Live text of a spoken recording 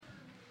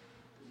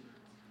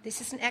This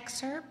is an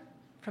excerpt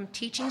from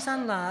Teachings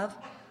on Love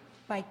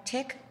by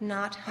Thich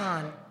Nhat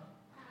Hanh.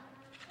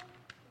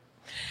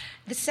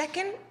 The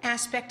second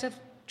aspect of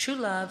true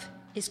love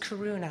is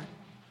karuna.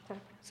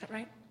 Is that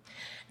right?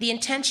 The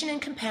intention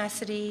and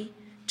capacity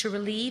to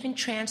relieve and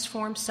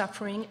transform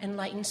suffering and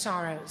lighten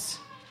sorrows.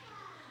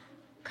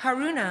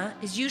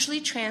 Karuna is usually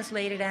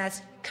translated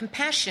as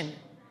compassion,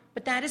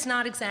 but that is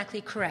not exactly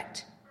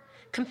correct.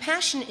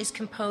 Compassion is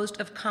composed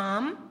of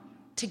calm,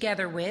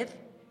 together with,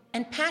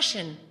 and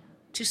passion,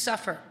 to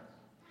suffer.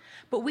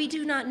 But we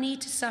do not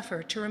need to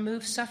suffer to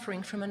remove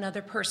suffering from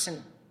another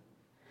person.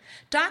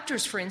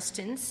 Doctors, for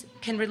instance,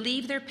 can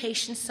relieve their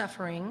patients'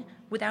 suffering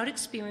without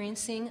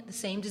experiencing the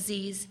same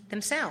disease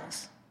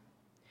themselves.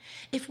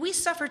 If we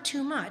suffer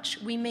too much,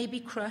 we may be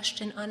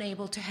crushed and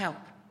unable to help.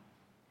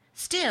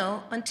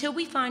 Still, until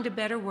we find a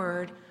better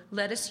word,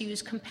 let us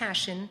use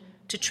compassion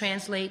to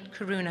translate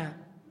karuna.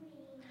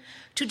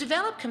 To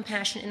develop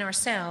compassion in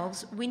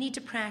ourselves, we need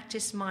to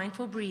practice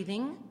mindful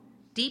breathing,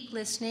 deep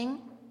listening,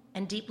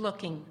 and deep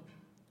looking.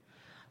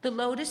 The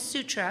Lotus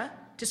Sutra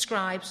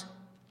describes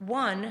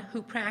one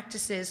who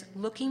practices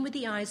looking with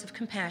the eyes of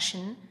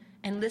compassion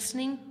and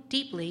listening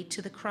deeply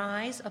to the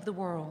cries of the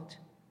world.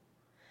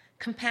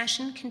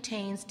 Compassion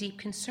contains deep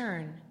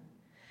concern.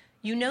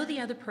 You know the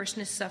other person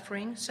is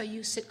suffering, so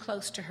you sit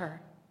close to her.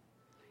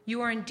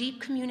 You are in deep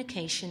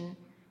communication,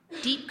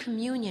 deep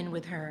communion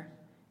with her,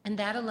 and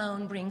that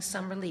alone brings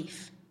some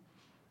relief.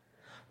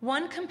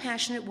 One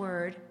compassionate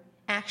word,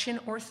 action,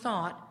 or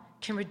thought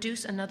can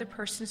reduce another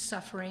person's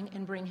suffering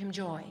and bring him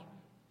joy.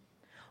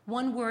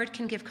 One word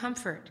can give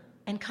comfort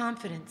and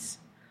confidence,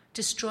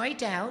 destroy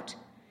doubt,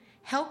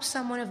 help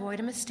someone avoid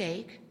a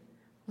mistake,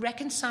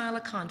 reconcile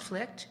a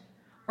conflict,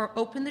 or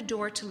open the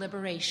door to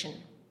liberation.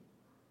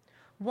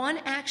 One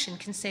action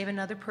can save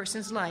another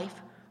person's life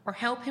or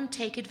help him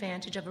take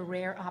advantage of a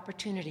rare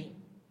opportunity.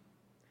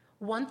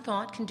 One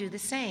thought can do the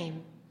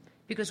same,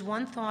 because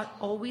one thought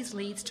always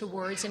leads to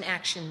words and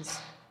actions.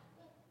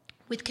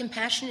 With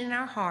compassion in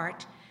our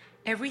heart,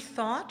 every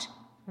thought,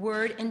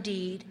 word, and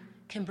deed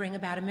can bring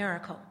about a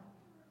miracle.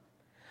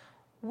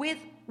 When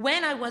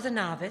I was a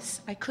novice,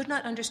 I could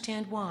not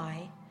understand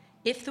why,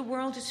 if the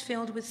world is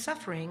filled with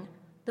suffering,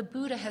 the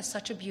Buddha has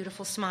such a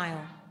beautiful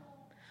smile.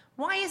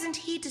 Why isn't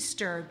he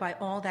disturbed by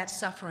all that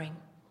suffering?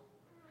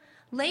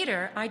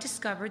 Later, I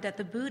discovered that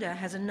the Buddha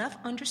has enough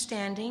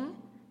understanding,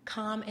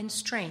 calm, and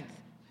strength.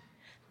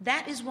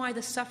 That is why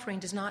the suffering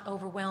does not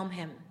overwhelm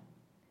him.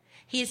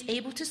 He is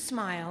able to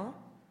smile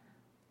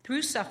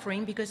through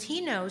suffering because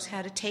he knows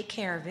how to take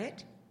care of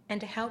it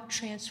and to help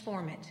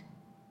transform it.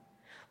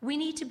 We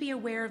need to be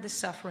aware of the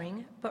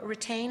suffering, but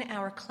retain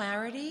our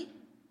clarity,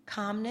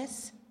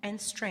 calmness, and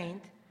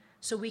strength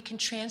so we can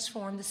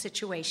transform the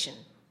situation.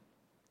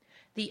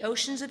 The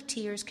oceans of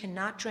tears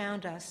cannot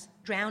drown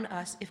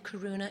us if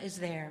karuna is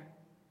there.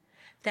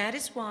 That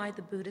is why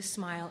the Buddha's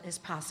smile is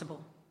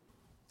possible.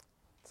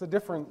 It's a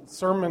different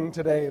sermon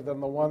today than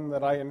the one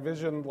that I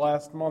envisioned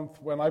last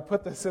month when I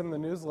put this in the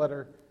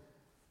newsletter.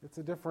 It's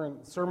a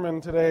different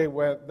sermon today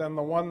than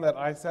the one that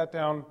I sat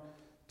down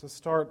to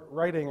start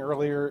writing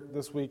earlier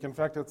this week. In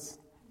fact, it's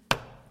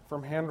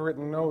from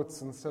handwritten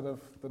notes instead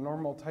of the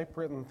normal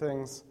typewritten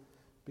things,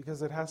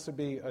 because it has to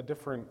be a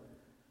different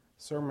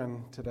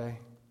sermon today.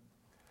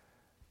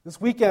 This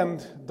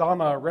weekend,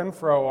 Donna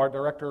Renfro, our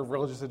Director of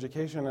Religious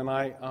Education, and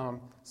I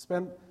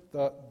spent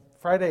the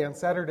Friday and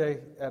Saturday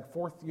at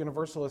Fourth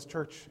Universalist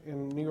Church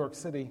in New York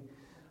City,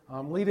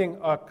 leading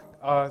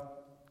a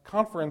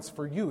conference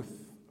for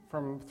youth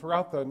from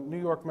throughout the New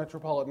York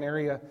metropolitan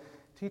area,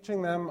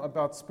 teaching them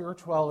about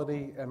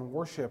spirituality and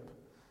worship,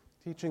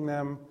 teaching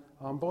them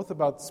both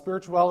about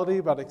spirituality,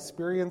 about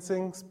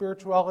experiencing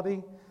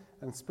spirituality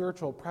and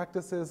spiritual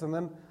practices, and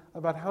then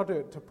about how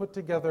to put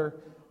together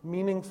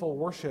meaningful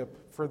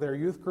worship for their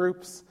youth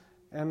groups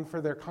and for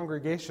their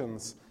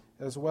congregations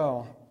as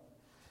well.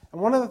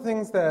 And one of the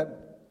things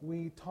that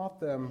we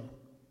taught them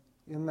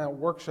in that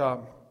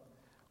workshop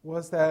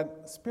was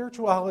that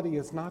spirituality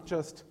is not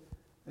just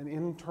an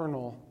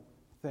internal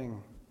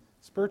thing.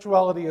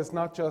 Spirituality is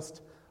not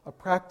just a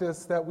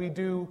practice that we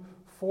do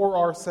for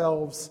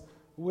ourselves,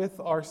 with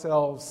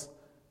ourselves,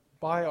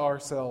 by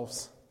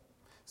ourselves.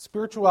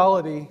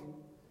 Spirituality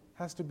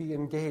has to be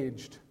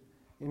engaged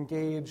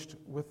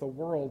with the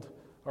world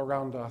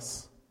around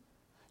us.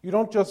 You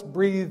don't just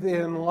breathe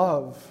in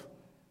love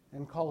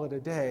and call it a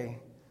day.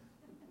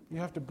 You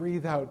have to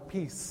breathe out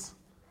peace.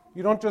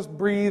 You don't just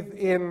breathe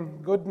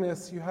in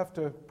goodness, you have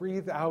to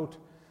breathe out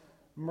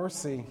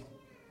mercy.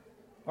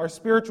 Our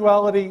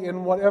spirituality,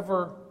 in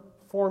whatever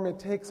form it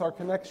takes, our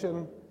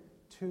connection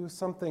to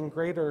something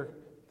greater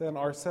than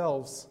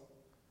ourselves,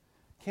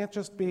 can't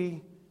just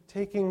be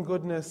taking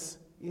goodness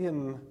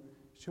in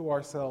to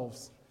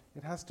ourselves.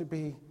 It has to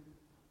be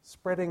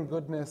spreading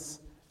goodness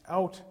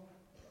out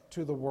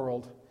to the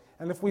world.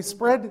 And if we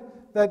spread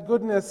that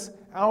goodness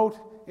out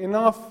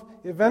enough,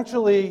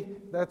 eventually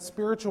that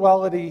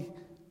spirituality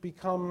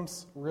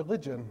becomes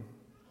religion.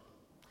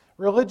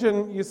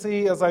 Religion, you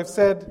see, as I've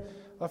said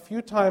a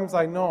few times,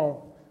 I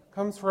know,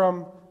 comes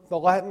from the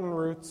Latin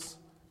roots,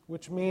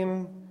 which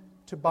mean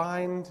to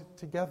bind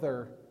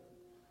together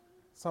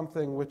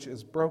something which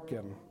is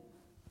broken.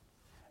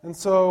 And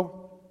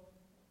so,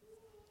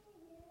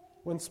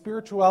 when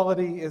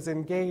spirituality is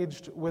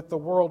engaged with the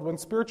world, when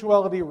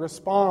spirituality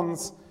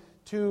responds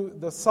to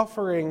the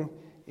suffering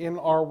in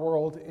our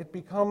world, it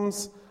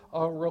becomes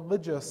a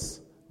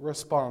religious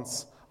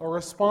response, a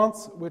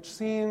response which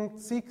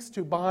seeks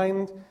to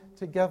bind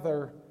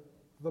together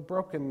the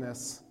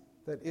brokenness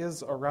that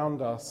is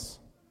around us.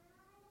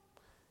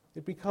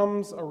 It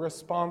becomes a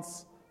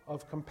response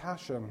of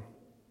compassion.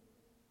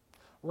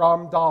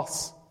 Ram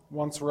Dass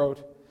once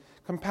wrote,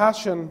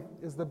 "Compassion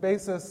is the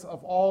basis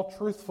of all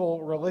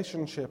truthful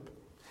relationship.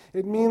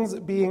 It means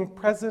being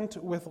present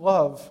with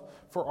love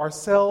for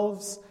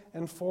ourselves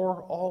and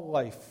for all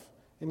life,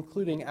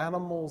 including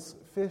animals,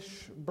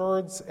 fish,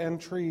 birds,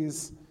 and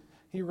trees."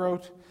 He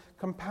wrote,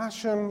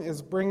 "Compassion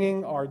is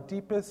bringing our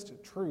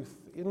deepest truth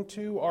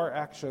into our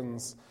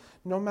actions,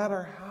 no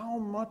matter how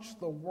much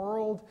the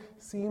world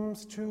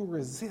seems to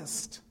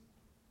resist,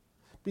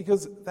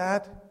 because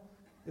that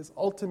is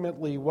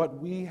ultimately what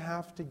we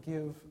have to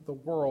give the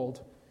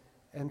world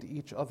and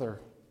each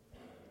other."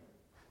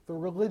 The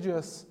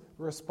religious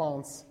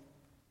response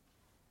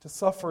to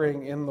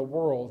suffering in the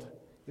world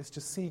is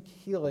to seek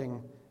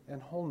healing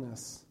and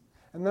wholeness.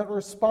 And that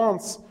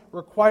response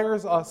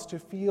requires us to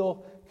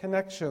feel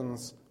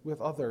connections with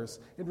others.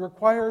 It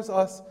requires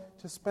us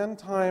to spend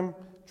time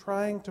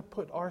trying to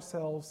put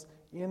ourselves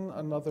in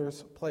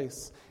another's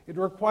place. It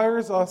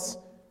requires us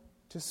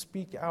to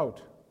speak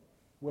out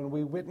when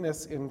we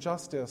witness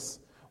injustice,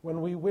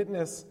 when we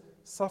witness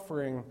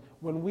suffering,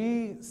 when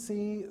we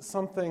see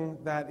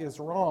something that is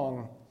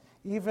wrong,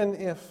 even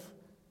if,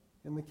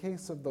 in the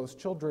case of those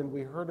children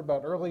we heard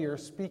about earlier,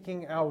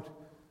 speaking out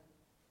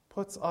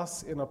puts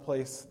us in a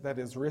place that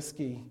is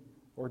risky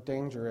or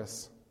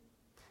dangerous.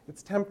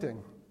 It's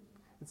tempting.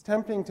 It's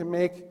tempting to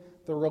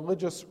make the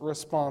religious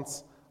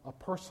response a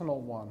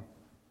personal one,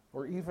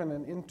 or even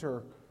an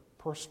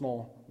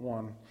interpersonal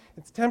one.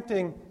 It's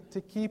tempting to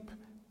keep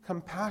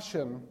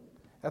compassion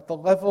at the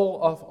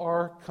level of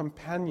our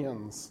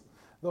companions,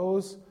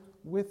 those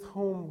with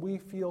whom we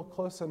feel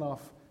close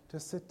enough to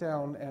sit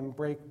down and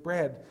break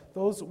bread,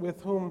 those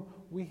with whom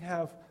we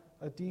have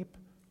a deep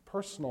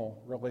personal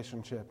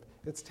relationship.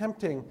 It's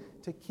tempting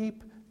to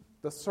keep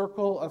the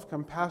circle of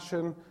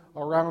compassion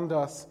around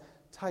us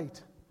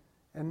tight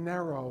and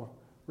narrow,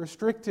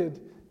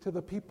 restricted to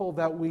the people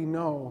that we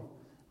know,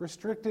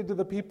 restricted to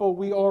the people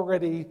we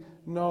already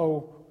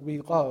know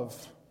we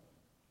love.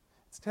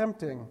 It's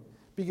tempting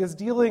because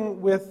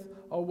dealing with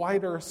a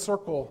wider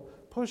circle,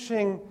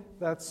 pushing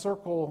that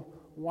circle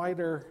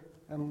wider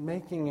and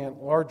making it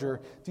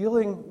larger,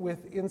 dealing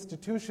with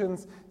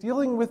institutions,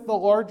 dealing with the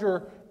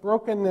larger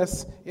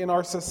brokenness in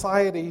our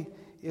society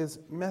is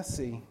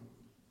messy.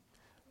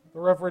 The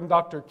Reverend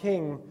Dr.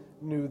 King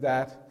knew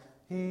that.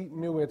 He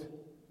knew it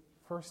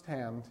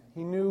firsthand.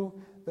 He knew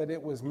that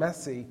it was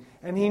messy,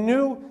 and he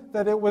knew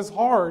that it was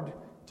hard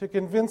to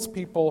convince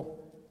people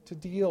to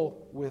deal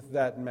with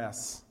that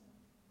mess.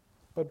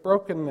 But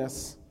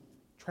brokenness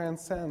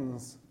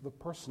transcends the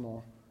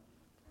personal.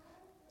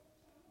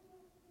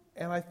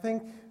 And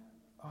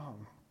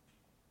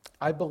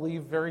I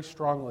believe very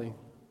strongly,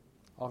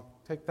 I'll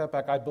take that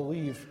back, I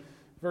believe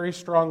very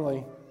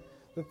strongly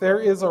that there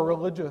is a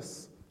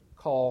religious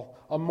call,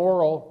 a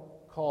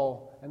moral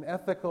call, an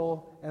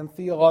ethical and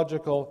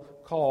theological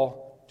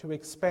call to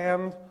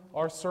expand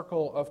our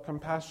circle of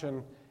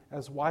compassion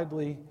as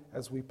widely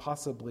as we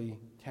possibly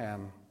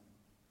can.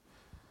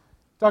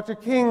 Dr.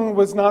 King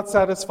was not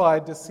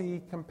satisfied to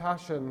see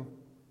compassion,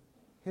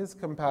 his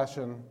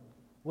compassion,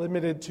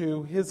 limited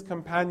to his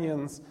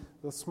companions,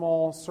 the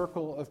small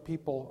circle of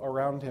people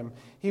around him.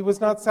 He was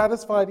not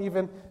satisfied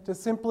even to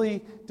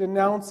simply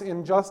denounce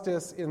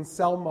injustice in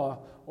Selma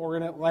or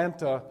in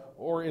Atlanta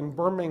or in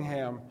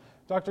Birmingham.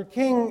 Dr.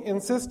 King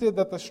insisted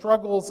that the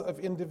struggles of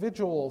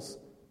individuals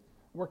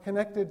were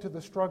connected to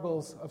the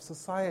struggles of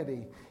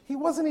society. He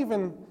wasn't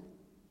even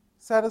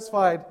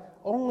satisfied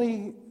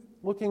only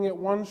looking at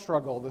one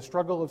struggle, the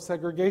struggle of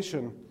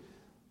segregation.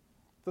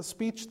 The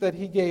speech that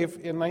he gave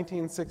in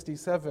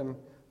 1967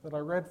 that I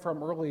read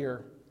from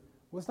earlier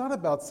was not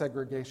about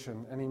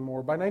segregation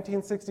anymore. By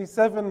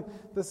 1967,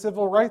 the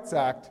Civil Rights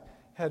Act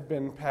had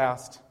been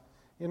passed.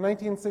 In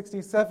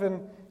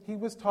 1967, he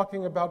was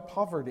talking about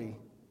poverty.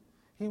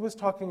 He was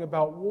talking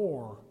about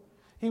war.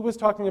 He was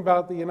talking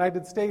about the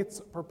United States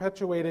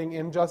perpetuating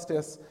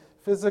injustice,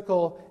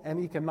 physical and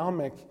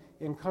economic,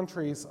 in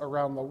countries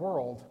around the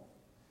world.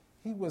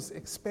 He was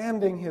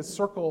expanding his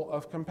circle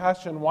of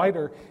compassion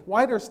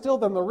wider still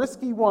than the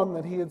risky one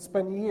that he had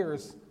spent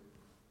years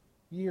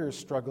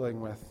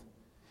struggling with.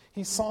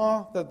 He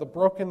saw that the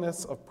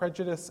brokenness of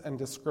prejudice and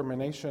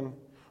discrimination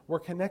were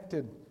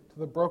connected to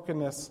the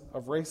brokenness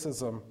of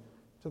racism,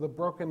 to the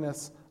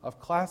brokenness of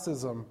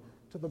classism,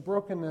 to the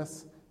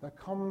brokenness that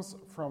comes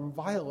from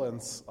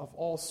violence of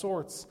all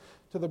sorts,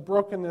 to the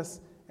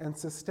brokenness and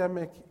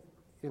systemic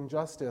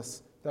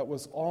injustice that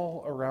was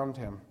all around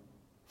him.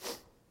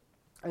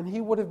 And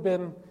he would have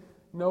been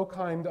no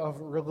kind of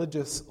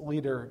religious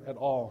leader at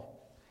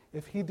all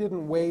if he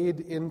didn't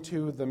wade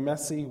into the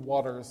messy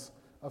waters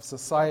of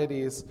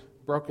society's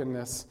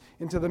brokenness,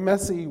 into the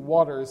messy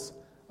waters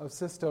of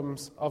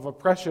systems of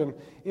oppression,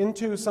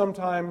 into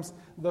sometimes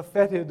the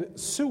fetid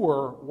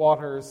sewer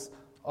waters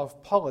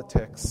of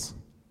politics.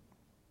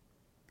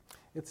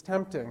 It's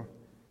tempting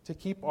to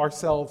keep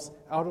ourselves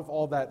out of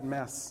all that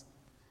mess.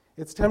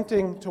 It's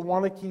tempting to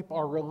want to keep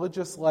our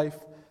religious life,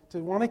 to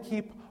want to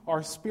keep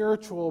our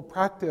spiritual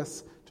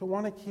practice, to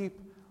want to keep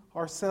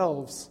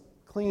ourselves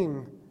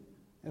clean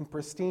and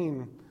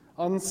pristine,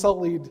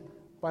 unsullied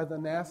by the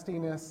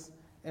nastiness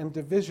and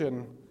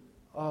division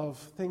of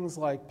things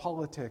like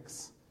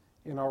politics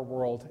in our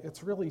world.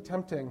 It's really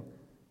tempting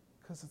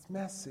because it's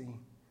messy,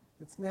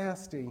 it's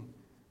nasty,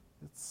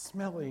 it's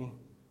smelly,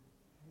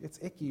 it's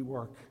icky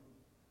work.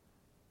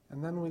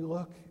 And then we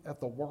look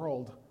at the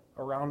world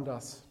around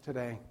us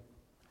today.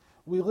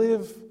 We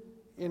live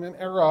in an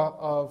era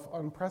of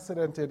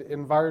unprecedented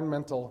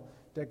environmental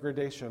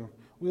degradation.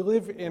 We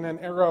live in an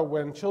era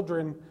when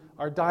children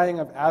are dying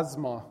of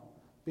asthma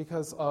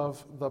because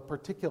of the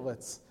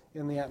particulates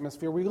in the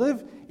atmosphere. We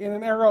live in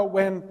an era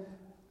when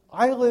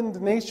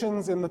island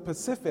nations in the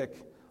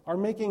Pacific are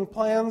making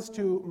plans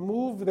to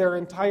move their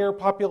entire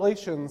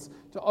populations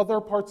to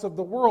other parts of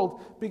the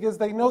world because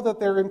they know that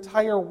their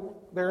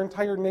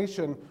entire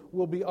nation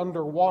will be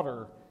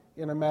underwater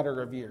in a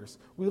matter of years.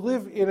 We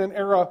live in an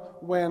era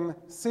when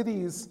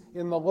cities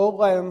in the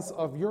lowlands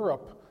of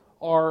Europe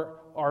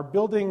are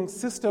building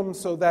systems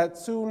so that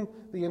soon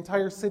the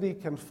entire city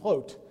can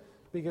float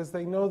because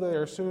they know they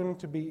are soon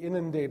to be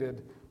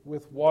inundated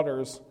with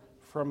waters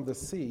from the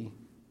sea.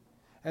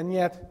 And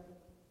yet,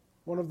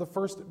 one of the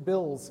first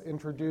bills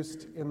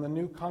introduced in the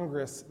new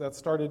Congress that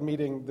started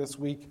meeting this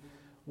week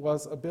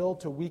was a bill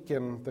to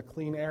weaken the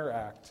Clean Air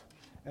Act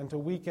and to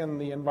weaken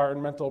the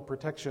Environmental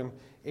Protection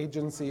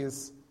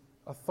Agency's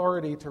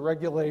authority to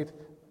regulate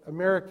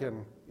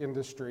American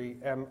industry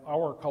and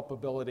our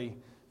culpability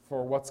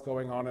for what's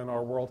going on in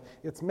our world.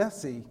 It's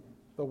messy,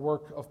 the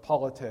work of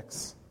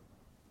politics,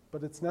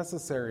 but it's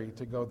necessary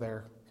to go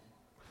there.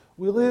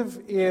 We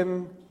live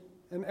in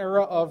an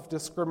era of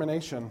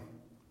discrimination.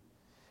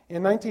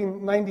 In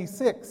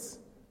 1996,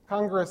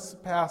 Congress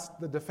passed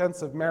the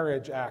Defense of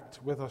Marriage Act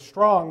with a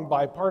strong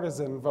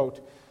bipartisan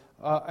vote,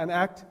 an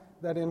act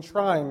that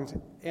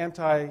enshrined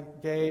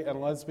anti-gay and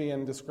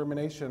lesbian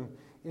discrimination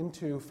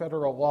into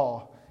federal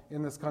law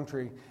in this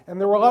country.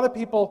 And there were a lot of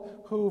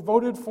people who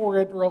voted for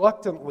it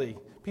reluctantly.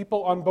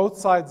 People on both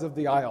sides of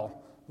the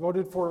aisle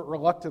voted for it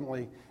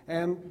reluctantly.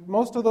 And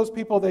most of those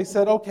people, they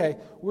said, okay,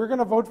 we're going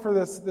to vote for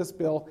this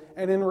bill,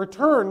 and in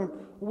return,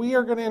 we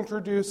are going to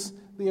introduce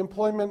the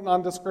Employment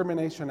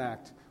Non-Discrimination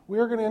Act. We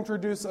are going to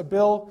introduce a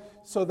bill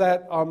so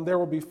that there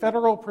will be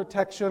federal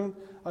protection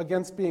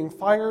against being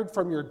fired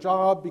from your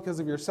job because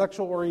of your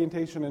sexual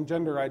orientation and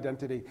gender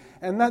identity.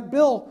 And that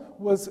bill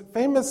was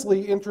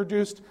famously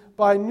introduced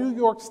by New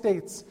York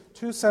State's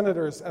two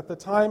senators at the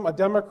time, a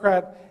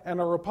Democrat and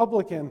a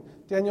Republican,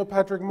 Daniel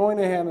Patrick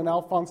Moynihan and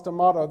Alphonse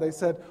D'Amato. They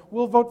said,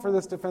 we'll vote for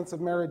this Defense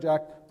of Marriage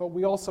Act, but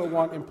we also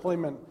want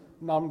employment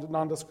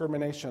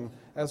non-discrimination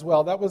as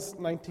well. That was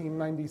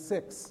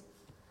 1996.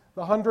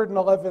 The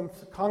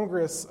 111th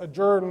Congress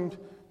adjourned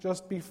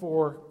just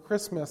before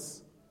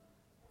Christmas,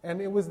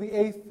 and it was the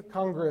 8th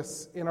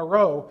Congress in a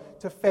row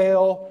to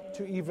fail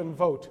to even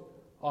vote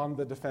on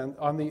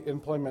the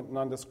Employment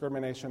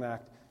Non-Discrimination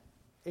Act.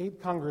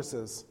 8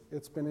 Congresses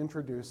it's been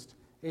introduced,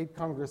 8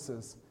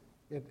 Congresses.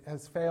 It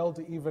has failed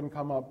to even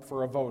come up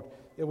for a vote.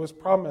 It was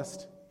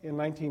promised in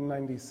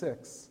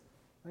 1996.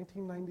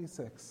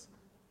 1996.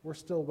 We're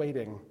still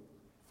waiting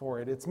for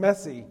it. It's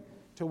messy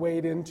to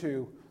wade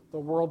into the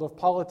world of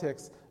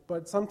politics,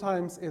 but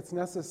sometimes it's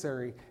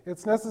necessary.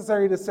 It's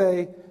necessary to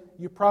say,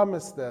 you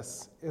promised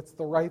this. It's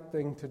the right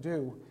thing to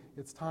do.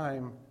 It's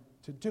time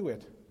to do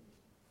it.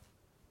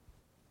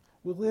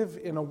 We live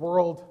in a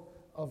world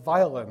of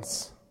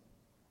violence.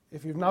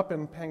 If you've not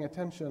been paying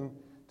attention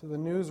to the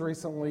news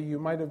recently, you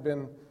might have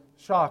been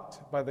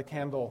shocked by the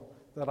candle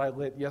that I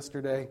lit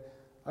yesterday.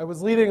 I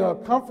was leading a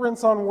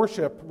conference on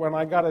worship when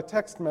I got a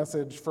text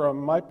message from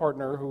my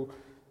partner who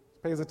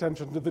pays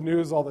attention to the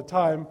news all the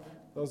time.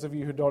 Those of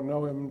you who don't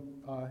know him,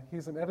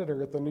 he's an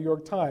editor at the New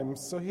York Times,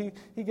 so he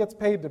gets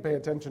paid to pay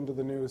attention to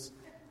the news.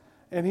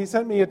 And he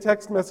sent me a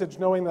text message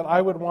knowing that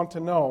I would want to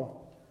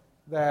know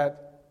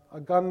that a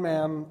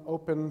gunman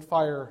opened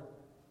fire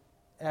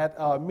at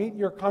a Meet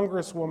Your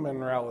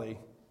Congresswoman rally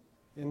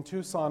in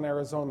Tucson,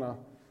 Arizona,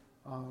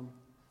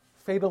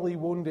 fatally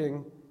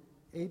wounding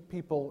 8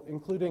 people,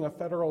 including a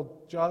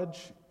federal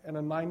judge and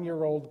a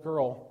 9-year-old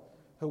girl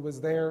who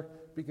was there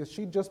because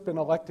she'd just been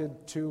elected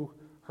to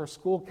her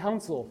school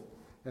council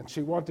and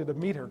she wanted to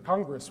meet her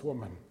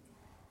congresswoman.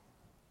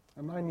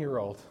 A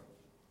 9-year-old.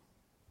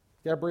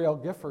 Gabrielle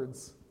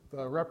Giffords,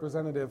 the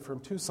representative from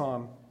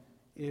Tucson,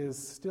 is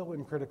still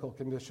in critical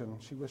condition.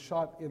 She was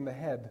shot in the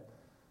head.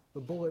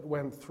 The bullet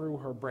went through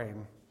her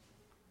brain.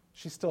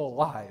 She's still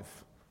alive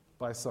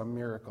by some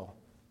miracle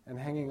and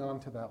hanging on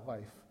to that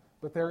life.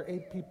 But there are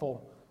 8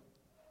 people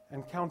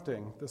and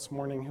counting this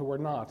morning who are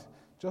not,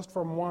 just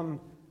from one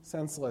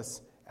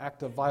senseless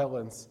act of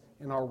violence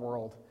in our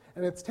world.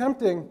 And it's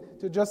tempting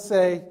to just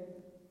say,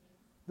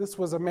 this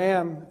was a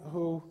man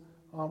who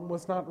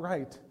was not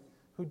right,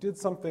 who did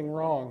something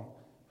wrong,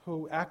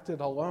 who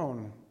acted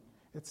alone.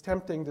 It's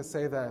tempting to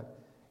say that.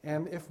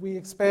 And if we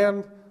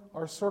expand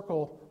our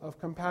circle of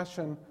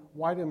compassion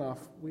wide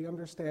enough, we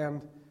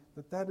understand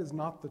that that is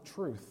not the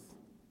truth.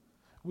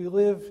 We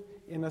live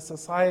in a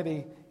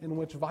society in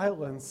which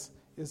violence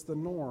is the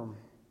norm.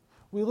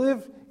 We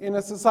live in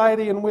a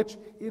society in which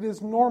it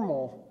is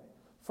normal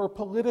for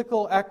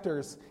political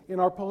actors in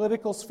our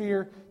political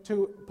sphere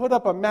to put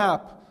up a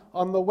map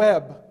on the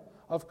web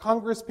of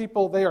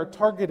congresspeople they are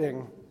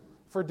targeting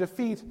for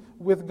defeat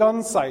with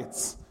gun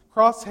sights,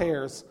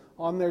 crosshairs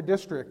on their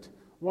district.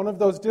 One of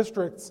those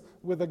districts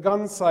with a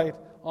gun sight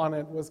on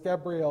it was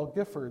Gabrielle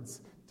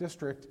Gifford's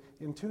district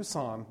in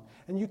Tucson.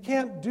 And you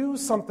can't do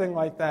something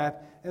like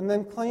that and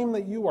then claim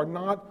that you are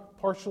not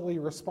partially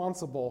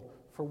responsible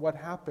for what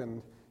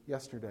happened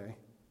yesterday.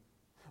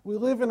 We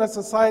live in a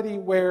society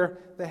where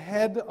the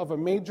head of a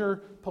major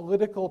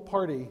political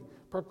party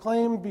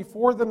proclaimed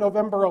before the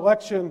November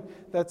election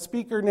that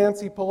Speaker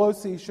Nancy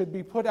Pelosi should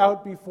be put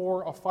out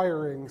before a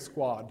firing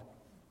squad.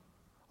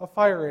 A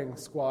firing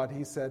squad,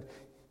 he said.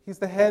 He's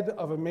the head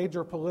of a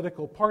major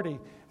political party.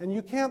 And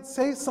you can't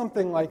say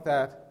something like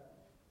that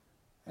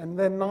and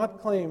then not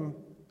claim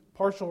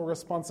partial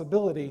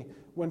responsibility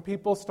when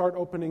people start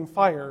opening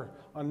fire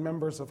on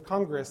members of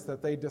Congress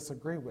that they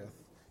disagree with.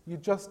 You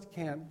just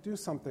can't do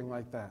something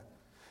like that.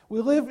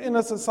 We live in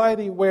a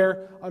society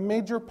where a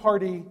major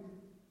party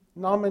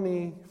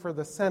nominee for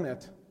the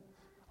Senate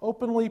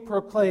openly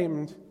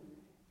proclaimed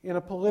in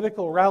a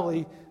political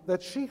rally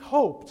that she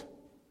hoped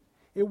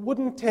it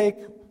wouldn't take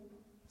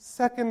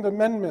Second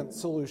Amendment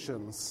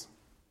solutions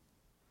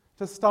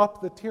to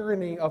stop the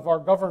tyranny of our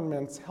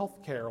government's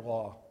health care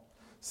law.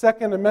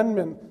 Second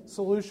Amendment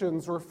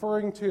solutions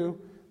referring to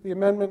the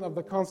amendment of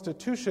the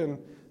Constitution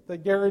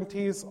that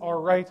guarantees our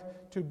right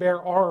to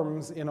bear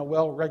arms in a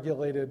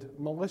well-regulated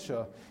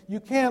militia. You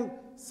can't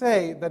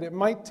say that it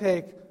might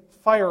take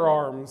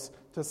firearms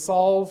to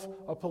solve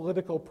a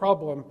political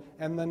problem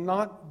and then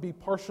not be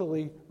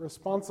partially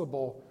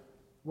responsible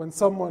when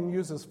someone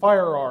uses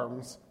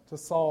firearms to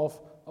solve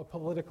a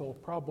political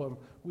problem.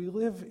 We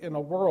live in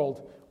a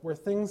world where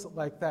things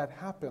like that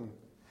happen.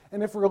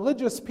 And if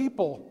religious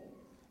people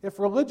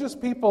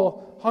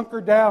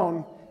hunker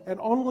down and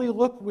only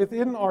look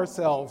within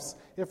ourselves,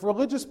 if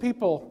religious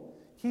people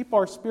keep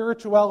our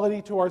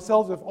spirituality to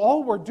ourselves, if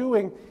all we're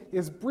doing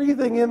is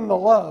breathing in the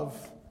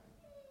love,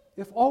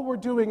 if all we're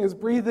doing is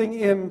breathing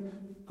in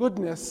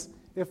goodness,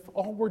 if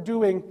all we're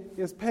doing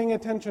is paying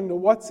attention to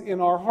what's in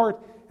our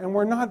heart, and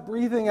we're not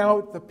breathing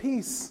out the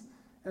peace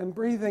and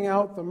breathing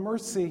out the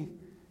mercy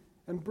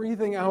and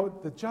breathing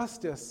out the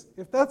justice,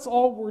 if that's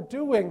all we're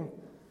doing,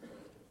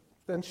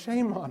 then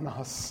shame on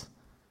us.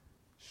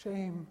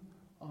 Shame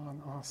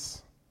on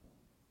us.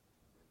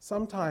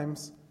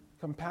 Sometimes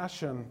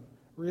compassion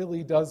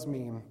really does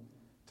mean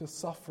to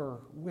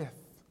suffer with,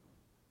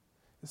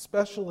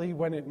 especially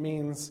when it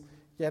means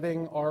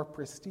getting our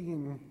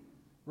pristine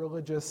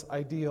religious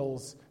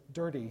ideals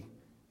dirty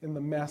in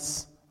the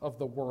mess of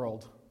the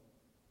world.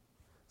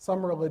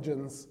 Some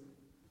religions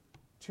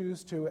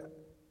choose to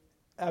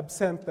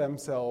absent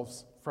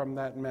themselves from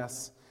that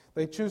mess.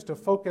 They choose to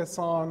focus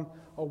on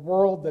a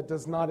world that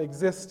does not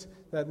exist,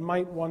 that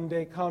might one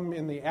day come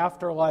in the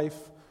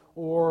afterlife,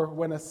 or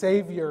when a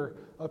Savior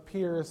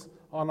appears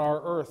on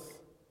our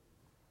earth.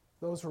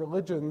 Those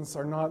religions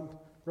are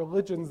not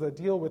religions that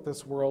deal with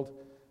this world.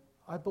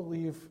 I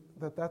believe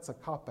that that's a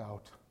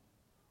cop-out.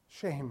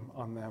 Shame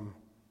on them.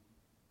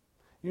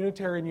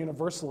 Unitarian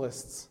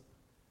Universalists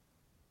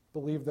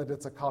believe that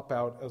it's a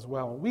cop-out as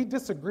well. We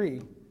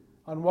disagree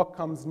on what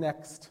comes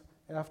next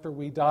after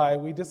we die.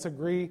 We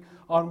disagree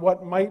on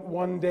what might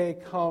one day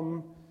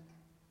come,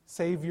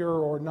 Savior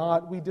or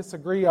not. We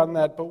disagree on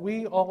that, but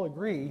we all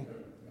agree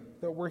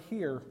that we're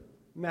here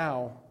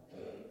now,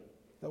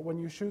 that when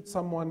you shoot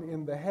someone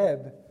in the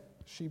head,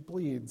 she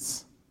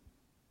bleeds.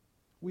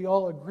 We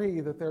all agree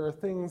that there are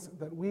things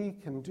that we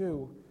can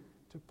do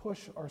to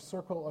push our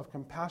circle of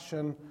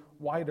compassion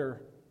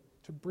wider,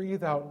 to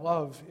breathe out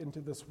love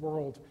into this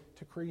world,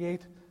 to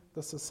create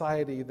the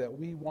society that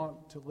we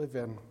want to live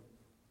in.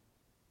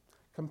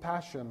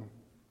 Compassion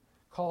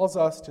calls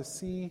us to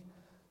see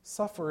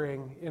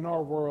suffering in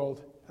our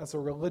world as a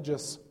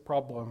religious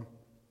problem,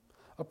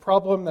 a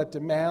problem that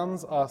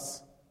demands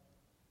us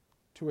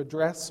to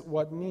address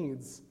what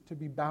needs to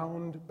be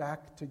bound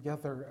back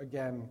together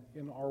again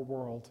in our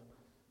world,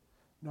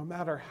 no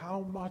matter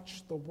how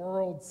much the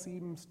world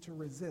seems to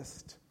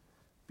resist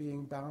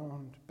being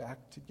bound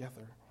back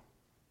together,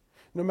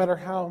 no matter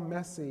how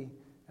messy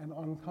and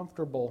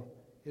uncomfortable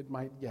it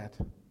might get,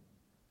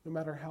 no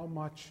matter how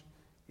much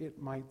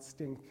it might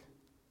stink.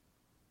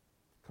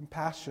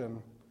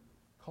 Compassion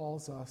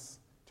calls us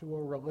to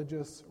a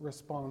religious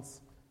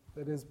response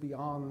that is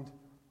beyond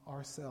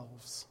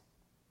ourselves.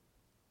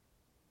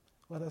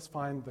 Let us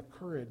find the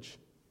courage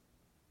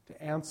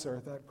to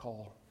answer that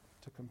call.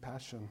 to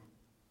compassion.